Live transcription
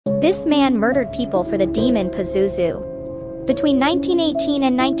This man murdered people for the demon Pazuzu. Between 1918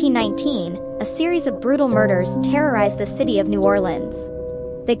 and 1919, a series of brutal murders terrorized the city of New Orleans.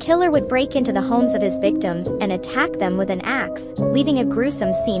 The killer would break into the homes of his victims and attack them with an axe, leaving a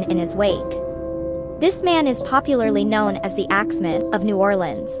gruesome scene in his wake. This man is popularly known as the Axeman of New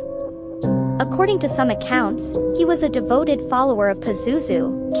Orleans. According to some accounts, he was a devoted follower of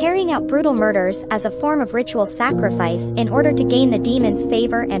Pazuzu, carrying out brutal murders as a form of ritual sacrifice in order to gain the demon's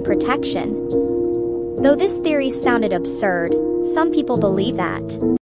favor and protection. Though this theory sounded absurd, some people believe that